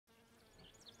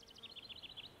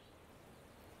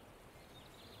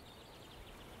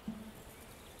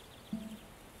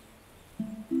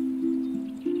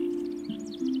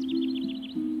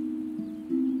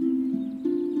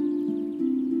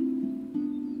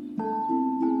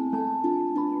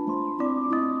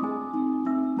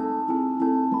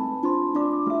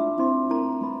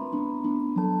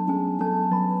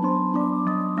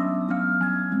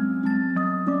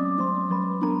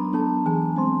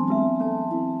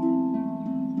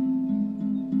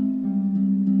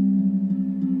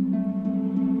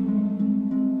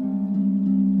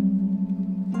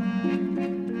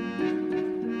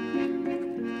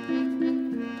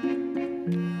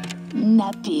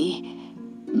happy.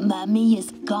 Mommy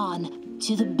is gone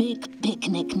to the big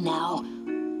picnic now.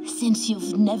 Since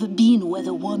you've never been with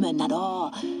a woman at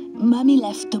all, Mommy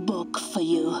left a book for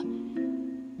you.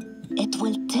 It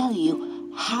will tell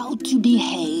you how to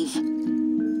behave.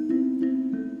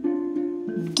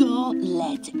 Don't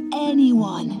let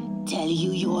anyone tell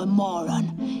you you're a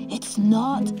moron. It's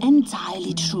not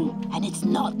entirely true, and it's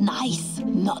not nice,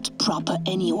 not proper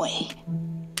anyway.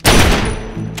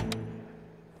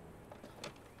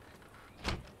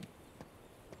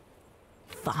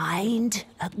 Find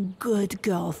a good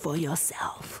girl for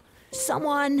yourself.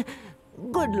 Someone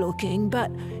good-looking,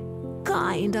 but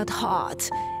kind at heart,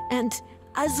 and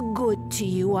as good to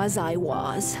you as I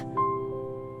was.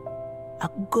 A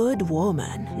good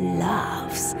woman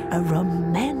loves a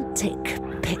romantic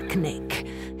picnic.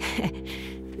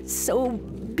 So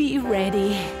be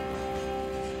ready.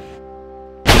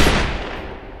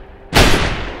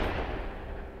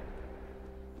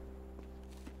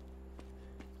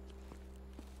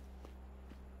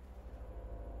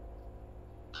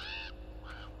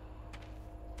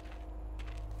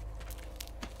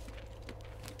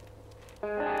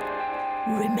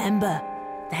 Remember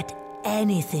that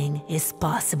anything is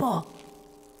possible.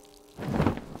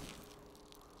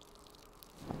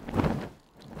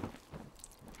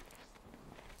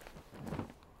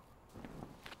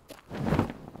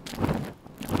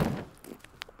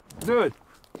 Dude,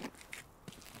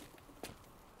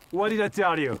 what did I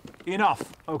tell you? Enough,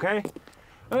 okay?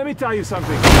 Let me tell you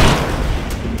something.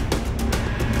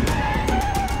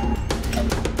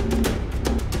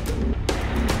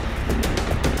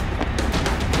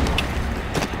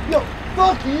 Yo,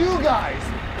 fuck you guys!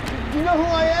 You know who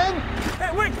I am?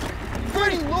 Hey, wait!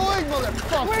 Freddie Lloyd,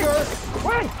 motherfucker!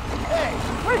 Wait! Hey!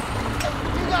 Wait!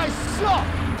 You guys suck!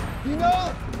 You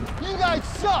know? You guys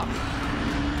suck!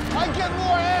 I get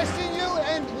more ass than you,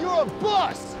 and you're a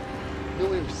bust! You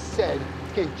would have said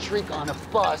you can't drink on a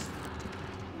bus.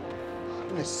 I'm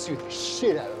gonna sue the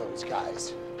shit out of those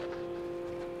guys.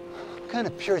 What kind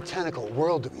of puritanical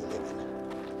world do we live in?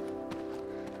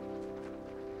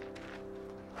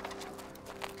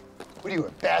 What are you,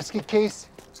 a basket case?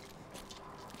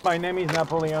 My name is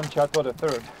Napoleon Chateau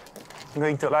III. I'm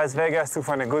going to Las Vegas to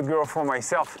find a good girl for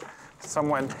myself.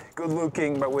 Someone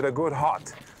good-looking, but with a good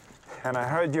heart. And I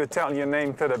heard you tell your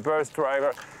name to the bus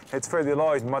driver. It's Freddie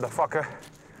Lloyd, motherfucker.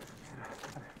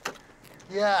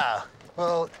 Yeah,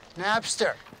 well,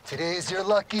 Napster, today's your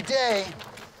lucky day.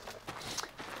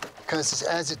 Because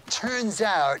as it turns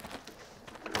out,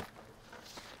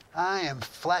 I am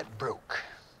flat broke.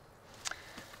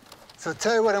 So I'll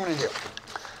tell you what I'm gonna do.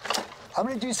 I'm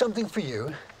gonna do something for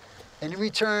you, and in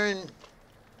return,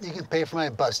 you can pay for my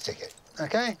bus ticket,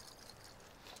 okay?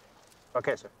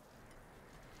 Okay, sir.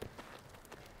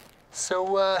 So,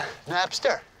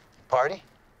 Napster, party?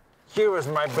 Here is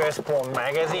my best porn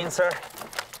magazine, sir.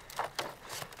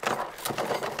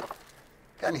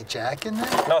 Got any Jack in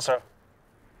there? No, sir.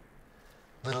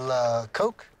 Little,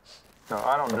 Coke? No,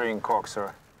 I don't drink Coke,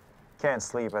 sir. Can't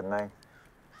sleep at night.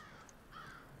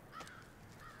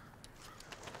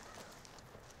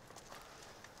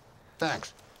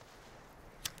 Thanks.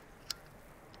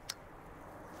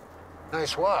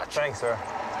 Nice watch. Thanks, sir.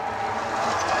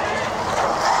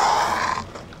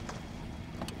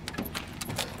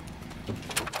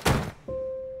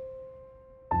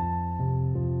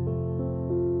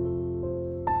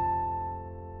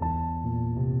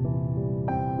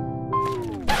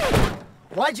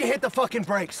 Why'd you hit the fucking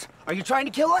brakes? Are you trying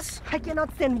to kill us? I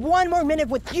cannot stand one more minute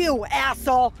with you,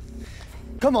 asshole!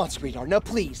 Come on, sweetheart, now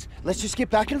please. Let's just get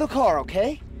back into the car,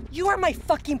 okay? You are my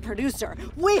fucking producer.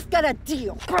 We've got a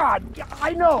deal. God,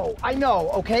 I know,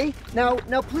 okay? Now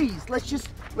please, let's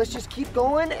just keep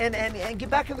going and get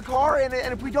back in the car, and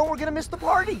if we don't, we're gonna miss the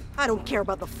party. I don't care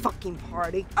about the fucking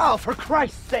party. Oh, for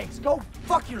Christ's sakes, go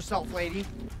fuck yourself, lady.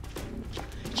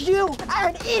 You are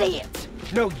an idiot!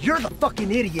 No, you're the fucking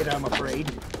idiot, I'm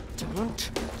afraid. Don't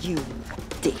you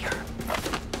dare.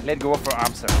 Let go of her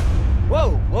arm, sir.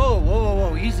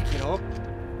 Whoa, easy, kiddo.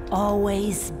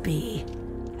 Always be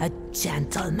a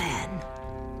gentleman.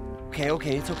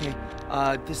 Okay, it's okay.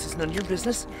 This is none of your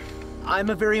business. I'm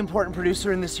a very important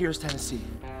producer in this here's Tennessee.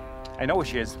 I know who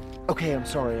she is. Okay, I'm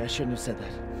sorry, I shouldn't have said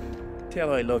that. Tell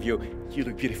her I love you. You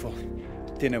look beautiful.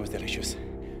 Dinner was delicious.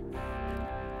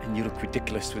 And you look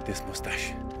ridiculous with this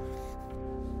mustache.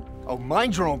 Oh,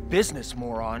 mind your own business,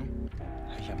 moron.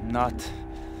 I am not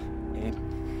a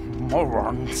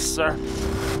moron, sir.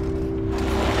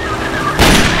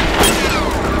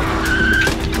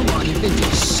 Come on, you think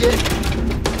you're shit?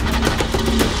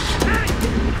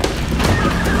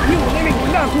 You really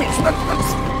love me.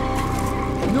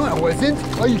 No, I wasn't.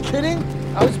 Are you kidding?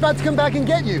 I was about to come back and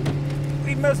get you.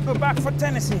 We must go back for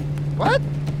Tennessee. What?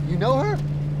 You know her?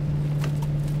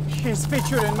 She's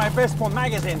featured in my baseball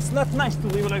magazine. It's not nice to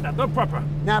leave it like that. Not proper.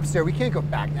 Napster, we can't go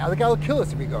back now. The guy will kill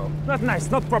us if we go. Not nice,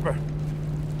 not proper.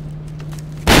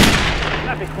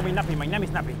 Nappy, call me Nappy. My name is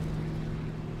Nappy.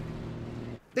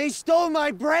 They stole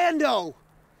my Brando!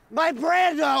 My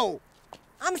Brando!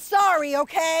 I'm sorry,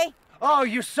 okay? Oh,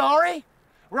 you sorry?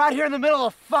 We're out here in the middle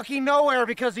of fucking nowhere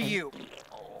because of you.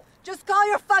 Just call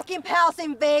your fucking pals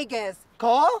in Vegas.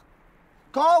 Call?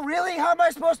 Call? Really? How am I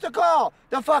supposed to call?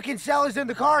 The fucking seller's in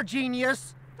the car,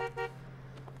 genius.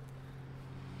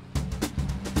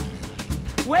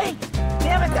 Wait!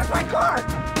 Damn it, that's my car!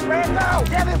 Brando!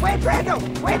 Damn it, wait, Brando!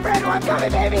 Wait, Brando, I'm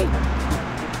coming, baby!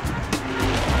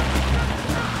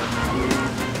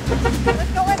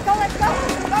 Let's go, let's go, let's go!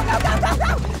 Go, go, go, go,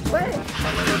 go! Wait!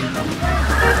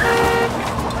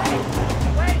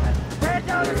 Wait!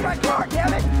 Brando, that's my car,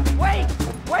 damn it! Wait!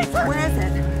 Wait for Where is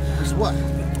it? Where's what?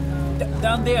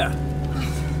 Down there.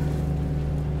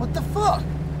 What the fuck?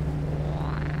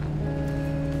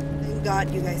 Thank God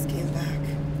you guys came back.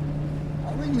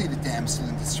 I wouldn't leave a damsel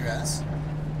in distress.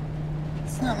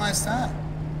 It's not my style.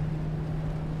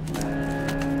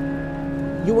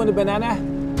 You want a banana?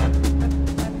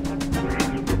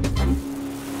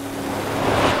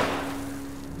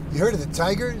 You heard of the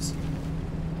Tigers?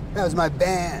 That was my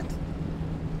band.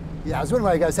 Yeah, I was wondering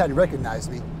why you guys hadn't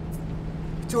recognized me.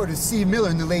 We toured with Steve Miller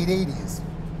in the late 80s.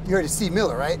 You heard of Steve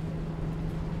Miller, right?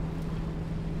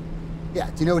 Yeah,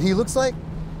 do you know what he looks like?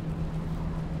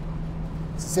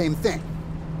 It's the same thing.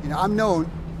 You know, I'm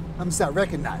known, I'm just not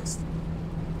recognized.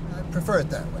 I prefer it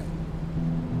that way.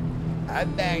 I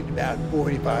banged about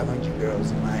 4,500 girls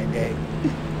in my day.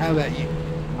 How about you?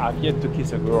 I've yet to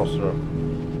kiss a girl, sir.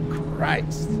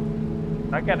 Christ.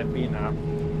 I gotta be now.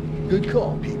 Good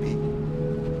call, PP.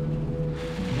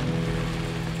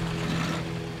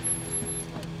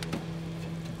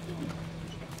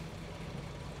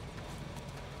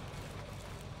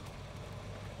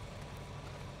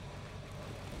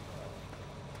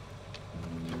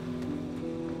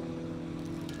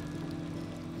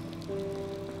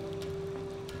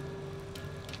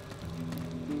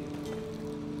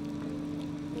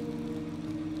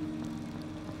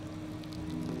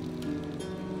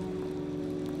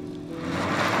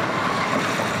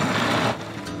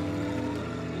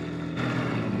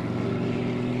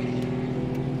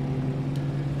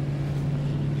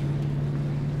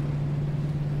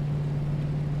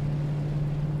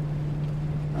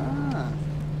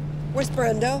 Where's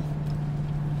Brando?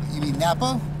 You mean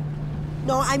Napo?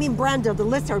 No, I mean Brando, the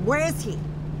lizard. Where is he?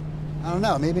 I don't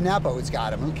know, maybe Napo's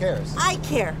got him, who cares? I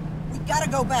care. We gotta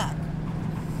go back.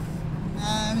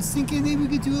 I was thinking maybe we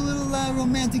could do a little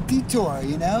romantic detour,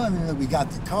 you know? I mean, we got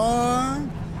the car,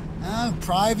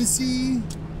 privacy.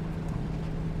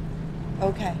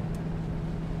 Okay.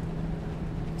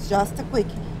 Just a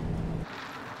quickie.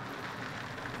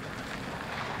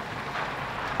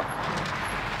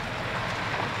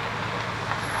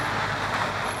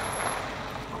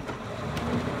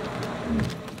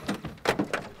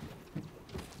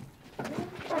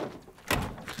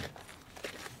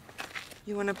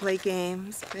 You wanna play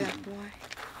games, bad boy?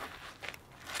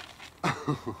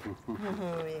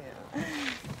 Oh, yeah.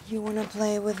 You wanna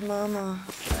play with Mama?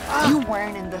 You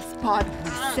weren't in the spot we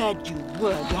said you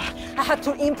would. I had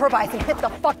to improvise and hit the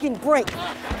fucking brake.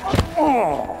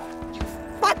 Oh! You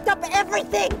fucked up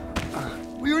everything!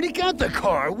 We already got the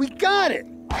car. We got it.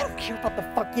 I don't care about the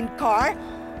fucking car.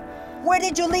 Where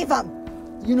did you leave him?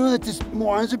 You know that this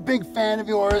moron's a big fan of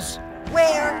yours.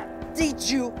 Where did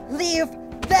you leave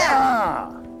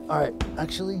them? All right,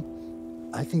 actually,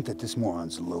 I think that this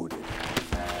moron's loaded.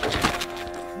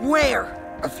 Where?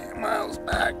 A few miles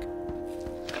back.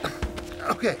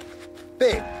 Okay,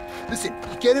 babe, listen,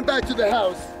 get him back to the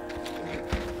house.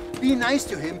 Be nice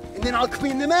to him, and then I'll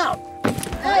clean them out.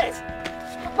 Hey!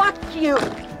 Fuck you!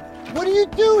 What are you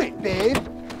doing, babe?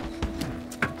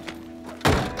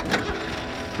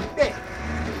 Babe!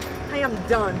 I am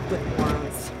done with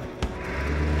morons.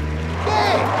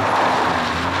 Babe!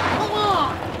 Come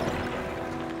on!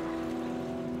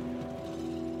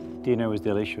 Dinner was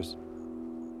delicious.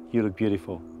 You look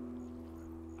beautiful.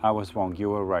 I was wrong, you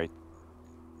were right.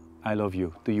 I love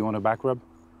you. Do you want a back rub?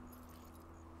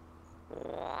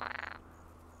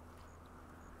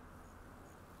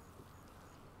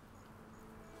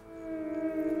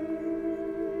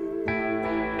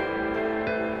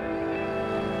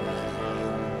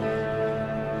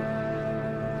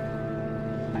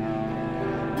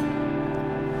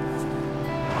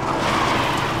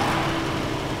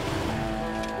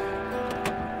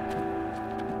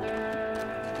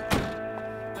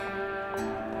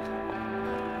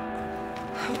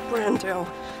 Brando,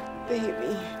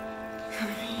 baby,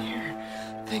 come here.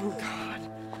 Thank God.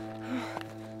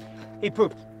 He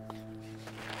pooped.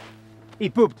 He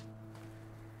pooped.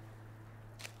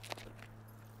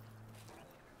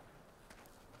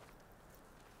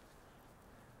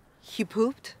 He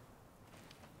pooped?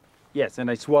 Yes, and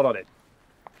I swallowed it.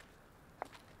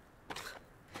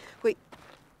 Wait,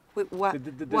 what?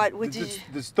 What did you...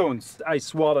 The stones, I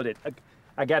swallowed it.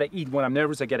 I gotta eat. When I'm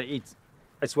nervous, I gotta eat.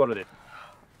 I swallowed it.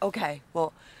 Okay,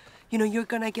 well, you know, you're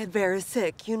gonna get very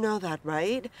sick. You know that,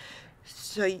 right?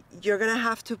 So you're gonna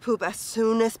have to poop as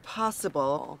soon as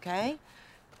possible, okay?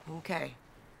 Okay.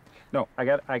 No, I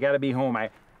gotta be home.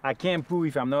 I can't poop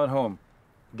if I'm not home.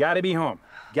 Gotta be home.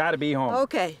 Gotta be home.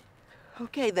 Okay.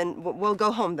 Okay, then we'll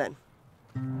go home then.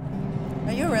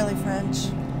 Are you really French?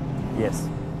 Yes.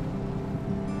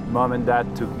 Mom and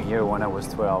Dad took me here when I was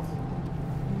 12.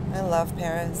 I love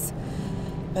Paris.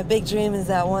 My big dream is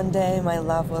that one day my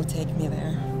love will take me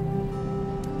there.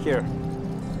 Here.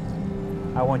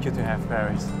 I want you to have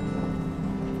Paris.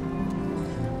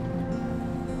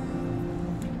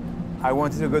 I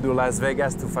wanted to go to Las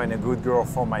Vegas to find a good girl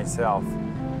for myself.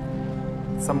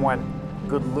 Someone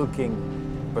good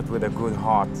looking, but with a good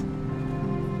heart.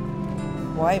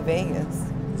 Why Vegas?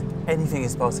 Anything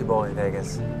is possible in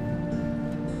Vegas.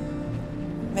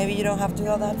 Maybe you don't have to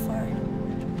go that far.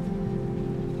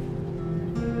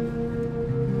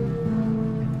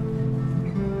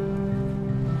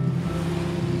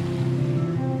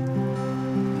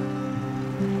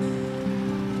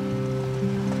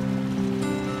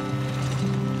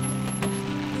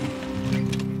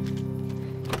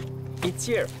 It's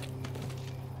here.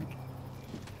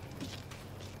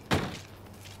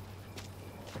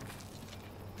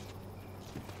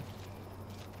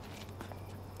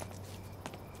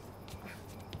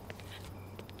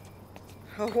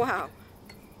 Oh, wow.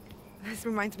 This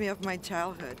reminds me of my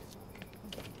childhood.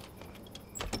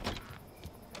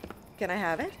 Can I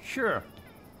have it? Sure.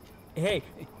 Hey,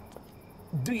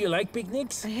 do you like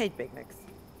picnics? I hate picnics.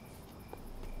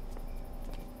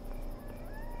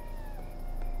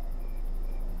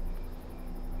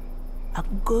 A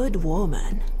good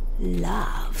woman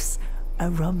loves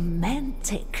a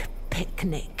romantic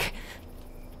picnic.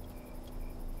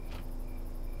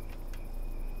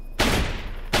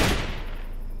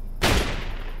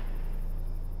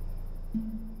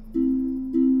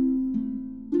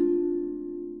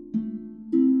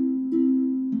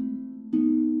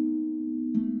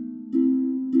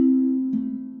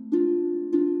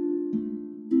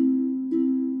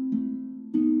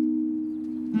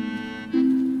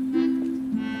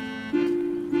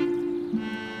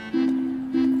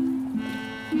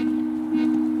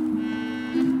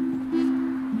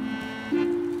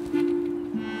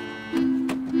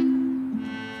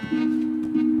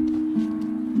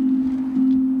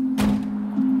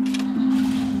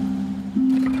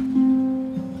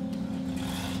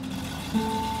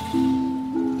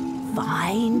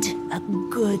 Find a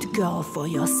good girl for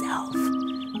yourself.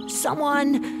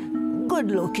 Someone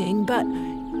good-looking, but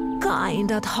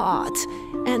kind at heart,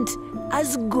 and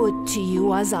as good to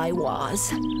you as I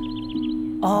was.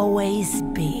 Always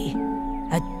be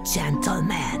a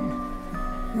gentleman.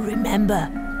 Remember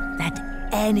that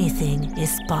anything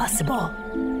is possible.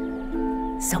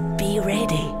 So be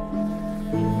ready.